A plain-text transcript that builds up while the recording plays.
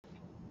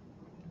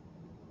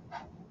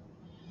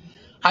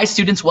Hi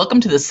students,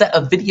 welcome to the set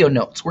of video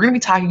notes. We're going to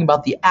be talking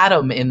about the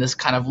atom in this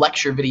kind of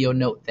lecture video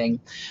note thing.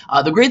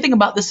 The great thing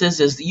about this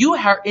is you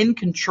are in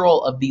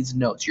control of these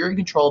notes. You're in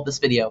control of this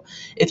video.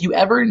 If you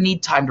ever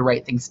need time to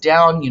write things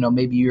down,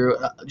 maybe you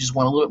just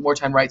want a little bit more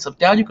time to write stuff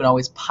down, you can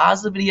always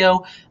pause the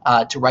video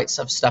to write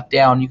stuff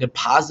down. You can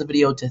pause the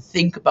video to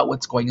think about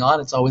what's going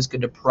on. It's always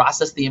good to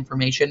process the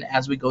information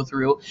as we go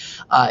through.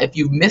 If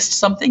you've missed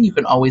something, you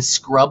can always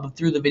scrub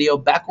through the video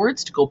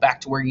backwards to go back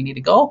to where you need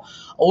to go.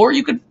 Or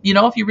you could,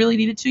 if you really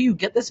needed to, you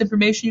get this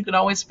information, you can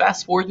always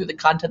fast forward through the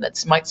content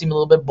that might seem a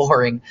little bit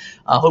boring.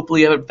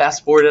 Hopefully you haven't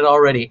fast forwarded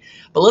already.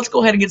 But let's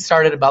go ahead and get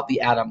started about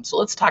the atom. So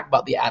let's talk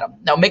about the atom.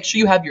 Now make sure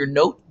you have your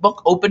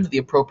notebook open to the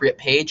appropriate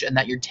page and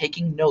that you're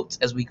taking notes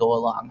as we go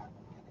along.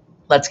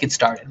 Let's get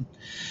started.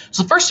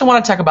 So first I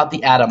want to talk about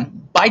the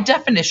atom. By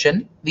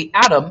definition, the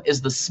atom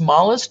is the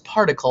smallest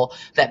particle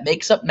that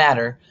makes up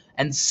matter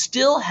and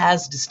still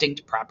has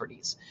distinct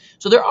properties.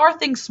 So there are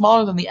things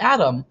smaller than the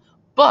atom,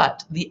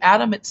 but the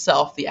atom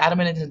itself, the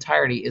atom in its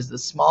entirety, is the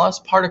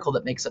smallest particle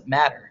that makes up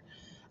matter,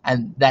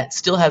 and that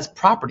still has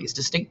properties,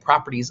 distinct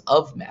properties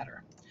of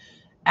matter.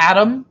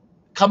 Atom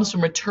comes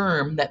from a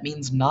term that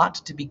means not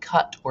to be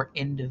cut or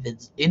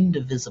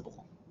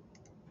indivisible.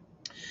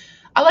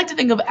 I like to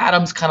think of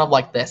atoms kind of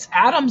like this.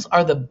 Atoms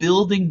are the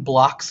building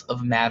blocks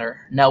of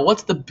matter. Now,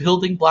 what's the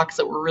building blocks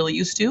that we're really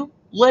used to?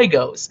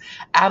 Legos.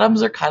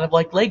 Atoms are kind of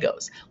like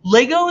Legos.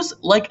 Legos,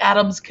 like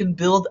atoms, can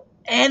build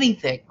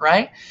anything,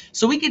 right?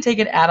 So we can take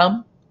an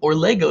atom or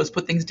Legos,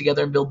 put things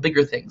together and build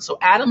bigger things. So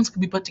atoms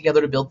can be put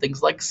together to build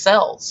things like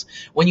cells.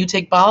 When you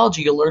take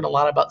biology, you'll learn a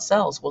lot about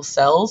cells. Well,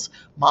 cells,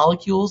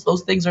 molecules,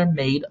 those things are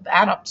made of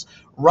atoms.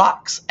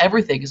 Rocks,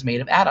 everything is made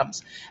of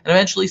atoms. And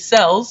eventually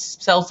cells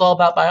all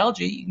about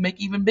biology, you make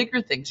even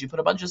bigger things. You put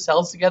a bunch of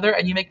cells together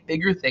and you make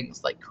bigger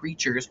things like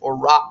creatures or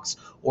rocks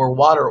or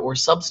water or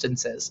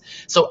substances.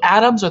 So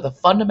atoms are the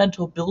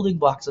fundamental building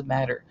blocks of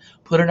matter.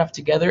 Put enough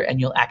together and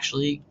you'll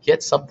actually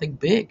get something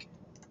big.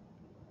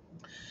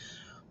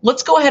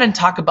 Let's go ahead and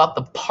talk about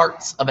the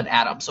parts of an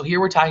atom. So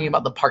here we're talking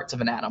about the parts of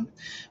an atom.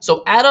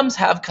 So atoms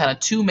have kind of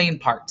two main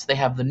parts. They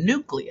have the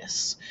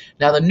nucleus.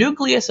 Now the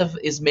nucleus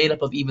is made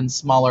up of even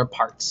smaller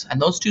parts,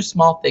 and those two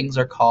small things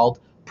are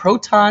called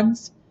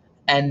protons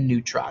and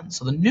neutrons.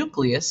 So the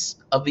nucleus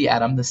of the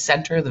atom, the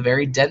center, the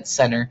very dense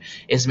center,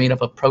 is made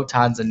up of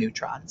protons and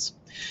neutrons.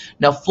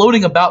 Now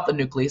floating about the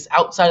nucleus,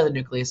 outside of the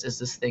nucleus, is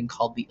this thing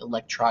called the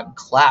electron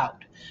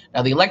cloud.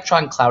 Now the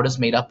electron cloud is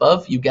made up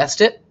of, you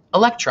guessed it,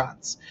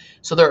 electrons.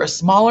 So there are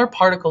smaller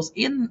particles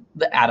in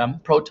the atom,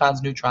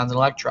 protons, neutrons, and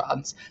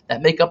electrons,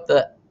 that make up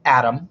the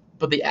atom,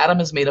 but the atom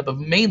is made up of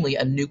mainly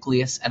a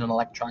nucleus and an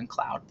electron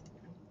cloud.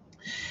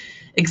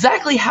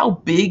 Exactly how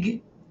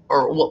big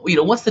or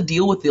what's the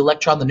deal with the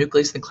electron, the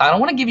nucleus, and the cloud? I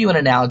want to give you an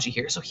analogy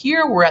here. So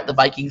here we're at the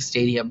Viking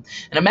Stadium,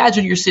 and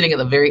imagine you're sitting at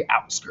the very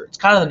outskirts,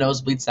 kind of the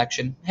nosebleed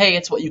section. Hey,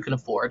 it's what you can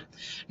afford.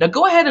 Now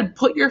go ahead and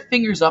put your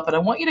fingers up, and I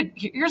want you to,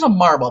 here's a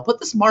marble. Put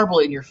this marble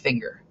in your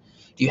finger.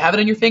 Do you have it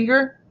in your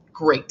finger?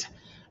 Great.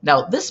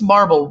 Now, this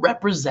marble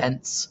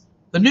represents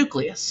the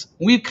nucleus.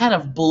 We've kind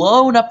of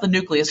blown up the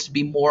nucleus to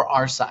be more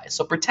our size.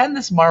 So pretend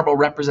this marble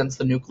represents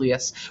the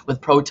nucleus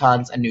with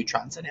protons and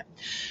neutrons in it.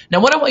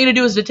 Now, what I want you to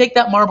do is to take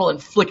that marble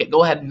and flick it.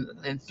 Go ahead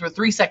and for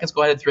 3 seconds,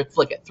 go ahead and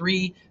flick it.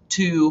 3,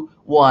 2,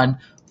 1,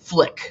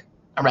 flick.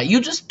 All right,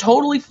 you just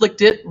totally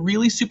flicked it,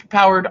 really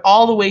superpowered,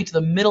 all the way to the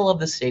middle of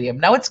the stadium.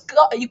 Now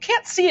you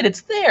can't see it,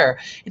 it's there.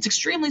 It's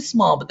extremely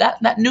small, but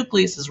that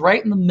nucleus is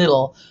right in the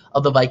middle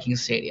of the Viking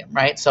Stadium,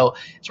 right? So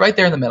it's right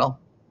there in the middle.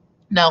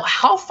 Now,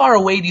 how far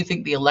away do you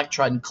think the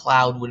electron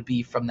cloud would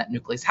be from that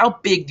nucleus? How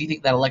big do you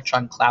think that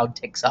electron cloud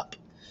takes up?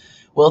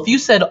 Well, if you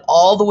said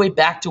all the way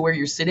back to where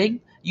you're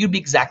sitting, you'd be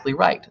exactly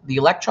right. The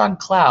electron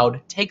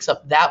cloud takes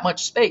up that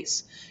much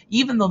space,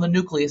 even though the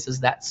nucleus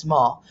is that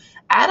small.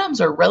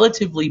 Atoms are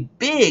relatively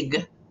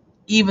big,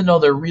 even though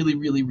they're really,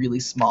 really,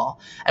 really small.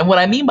 And what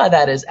I mean by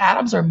that is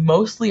atoms are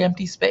mostly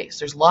empty space.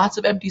 There's lots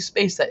of empty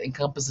space that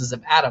encompasses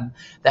an atom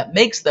that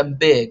makes them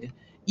big,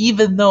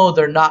 even though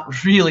they're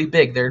not really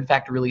big. They're in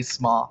fact really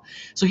small.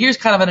 So here's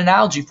kind of an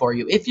analogy for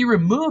you. If you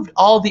removed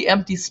all the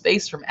empty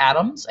space from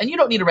atoms, and you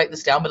don't need to write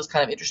this down, but it's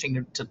kind of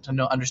interesting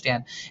to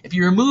understand. If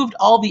you removed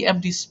all the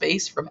empty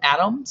space from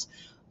atoms,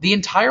 the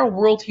entire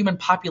world human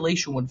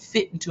population would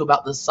fit into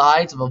about the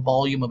size of a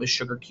volume of a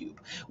sugar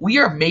cube. We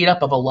are made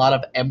up of a lot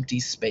of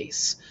empty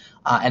space.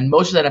 And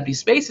most of that empty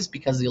space is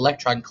because the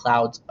electron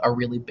clouds are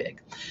really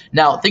big.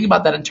 Now, think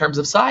about that in terms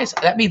of size.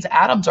 That means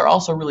atoms are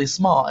also really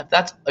small.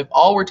 If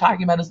all we're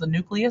talking about is the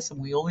nucleus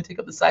and we only take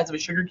up the size of a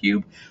sugar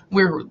cube,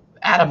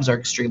 atoms are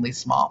extremely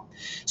small.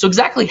 So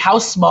exactly how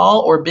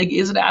small or big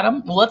is an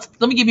atom? Well, let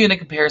me give you a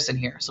comparison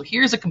here. So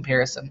here's a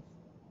comparison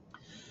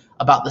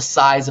about the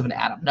size of an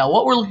atom. Now,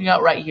 what we're looking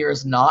at right here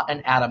is not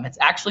an atom. It's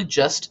actually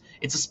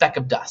it's a speck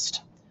of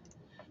dust.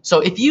 So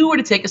if you were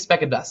to take a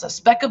speck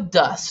of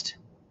dust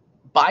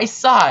by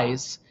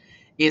size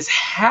is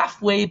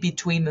halfway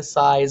between the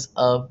size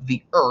of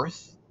the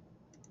Earth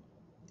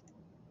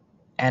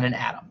and an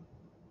atom.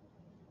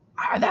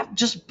 That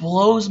just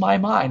blows my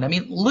mind. I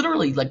mean,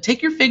 literally, like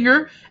take your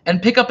finger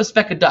and pick up a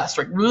speck of dust,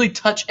 right? Really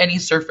touch any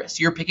surface.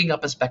 You're picking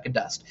up a speck of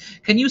dust.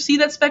 Can you see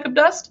that speck of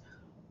dust?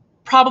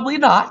 Probably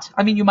not.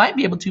 I mean, you might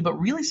be able to, but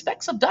really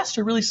specks of dust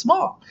are really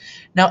small.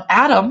 Now,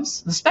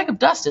 atoms, the speck of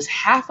dust is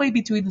halfway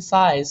between the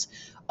size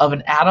of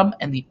an atom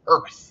and the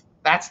Earth.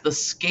 That's the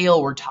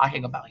scale we're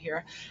talking about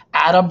here.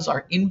 Atoms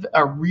are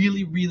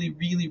really, really,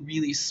 really,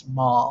 really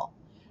small,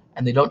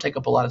 and they don't take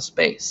up a lot of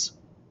space.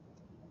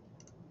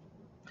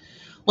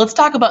 Let's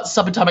talk about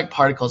subatomic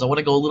particles. I want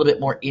to go a little bit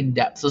more in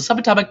depth. So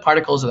subatomic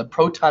particles are the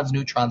protons,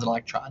 neutrons, and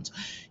electrons.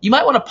 You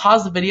might want to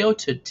pause the video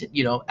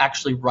to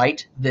actually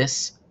write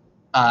this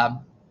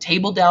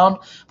table down,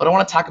 but I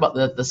want to talk about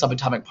the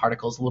subatomic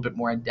particles a little bit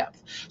more in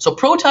depth. So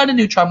proton and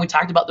neutron, we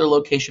talked about their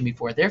location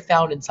before. They're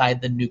found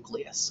inside the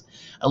nucleus.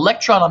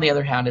 Electron, on the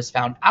other hand, is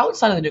found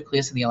outside of the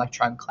nucleus in the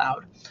electron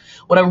cloud.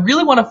 What I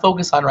really want to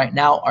focus on right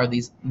now are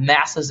these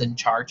masses and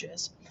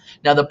charges.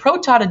 Now, the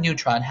proton and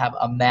neutron have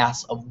a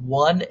mass of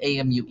 1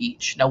 AMU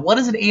each. Now, what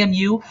is an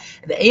AMU?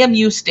 An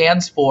AMU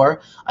stands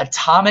for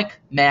atomic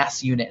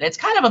mass unit. And it's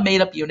kind of a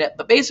made-up unit,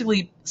 but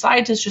basically,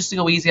 scientists, just to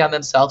go easy on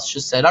themselves,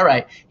 just said, all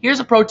right, here's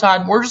a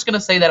proton. We're just going to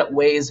say that it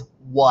weighs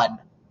 1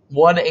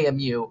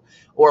 AMU,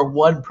 or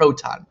 1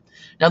 proton.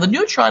 Now, the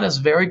neutron is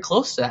very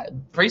close to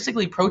that.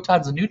 Basically,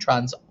 protons and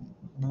neutrons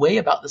weigh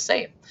about the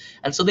same.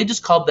 And so they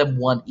just called them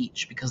 1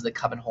 each because they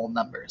come in whole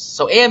numbers.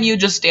 So AMU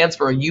just stands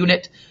for a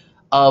unit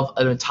of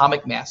an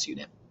atomic mass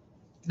unit.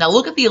 Now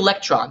look at the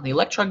electron. The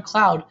electron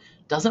cloud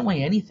doesn't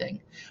weigh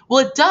anything.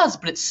 Well, it does,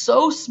 but it's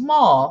so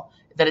small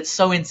that it's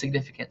so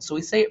insignificant. So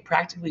we say it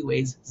practically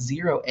weighs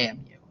 0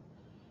 AMU.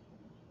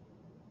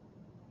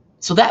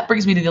 So that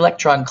brings me to the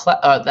electron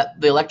cloud.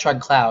 The electron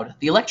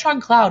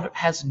cloud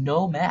has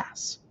no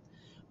mass.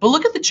 But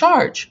look at the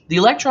charge. The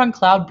electron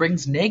cloud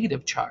brings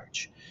negative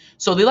charge.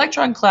 So the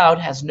electron cloud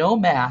has no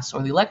mass,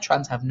 or the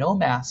electrons have no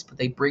mass, but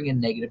they bring in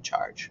negative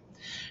charge.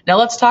 Now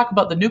let's talk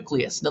about the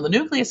nucleus. Now the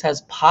nucleus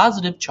has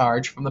positive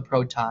charge from the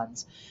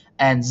protons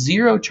and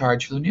 0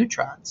 charge for the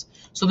neutrons.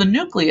 So the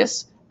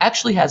nucleus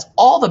actually has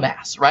all the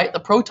mass, right? The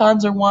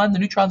protons are 1, the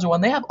neutrons are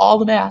 1. They have all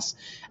the mass,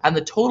 and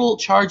the total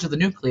charge of the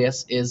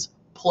nucleus is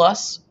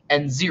plus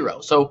and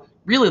 0. So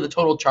really the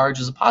total charge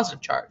is a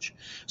positive charge.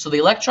 So the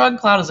electron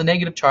cloud has a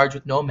negative charge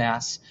with no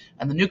mass,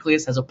 and the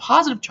nucleus has a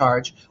positive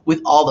charge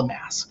with all the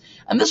mass.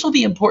 And this will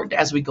be important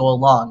as we go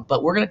along,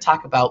 but we're going to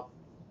talk about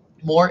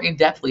more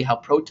in-depthly how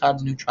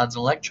protons, neutrons,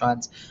 and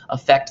electrons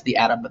affect the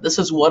atom. But this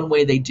is one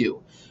way they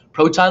do.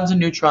 Protons and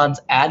neutrons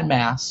add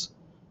mass,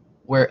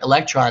 where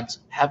electrons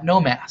have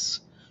no mass.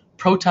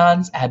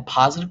 Protons add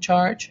positive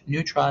charge,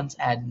 neutrons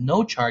add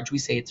no charge. We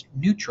say it's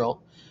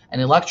neutral,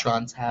 and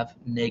electrons have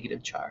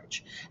negative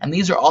charge. And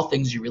these are all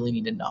things you really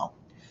need to know.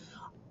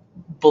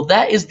 Well,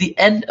 that is the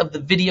end of the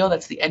video.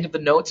 That's the end of the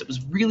notes. It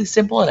was really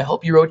simple, and I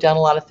hope you wrote down a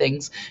lot of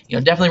things.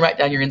 Definitely write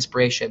down your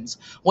inspirations.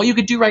 What you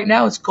could do right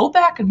now is go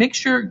back and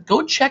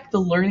go check the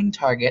learning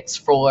targets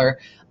for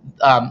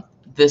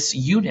this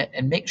unit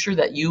and make sure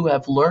that you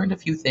have learned a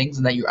few things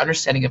and that you're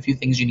understanding a few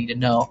things you need to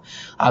know,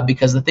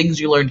 because the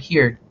things you learned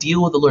here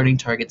deal with the learning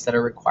targets that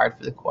are required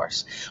for the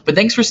course. But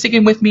thanks for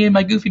sticking with me in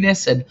my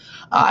goofiness, and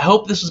I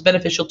hope this was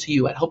beneficial to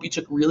you. I hope you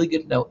took really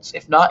good notes.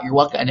 If not, you're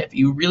welcome. And if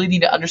you really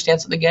need to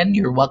understand something again,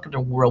 you're welcome to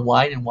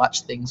rewind and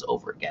watch things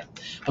over again.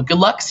 But good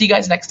luck. See you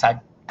guys next time.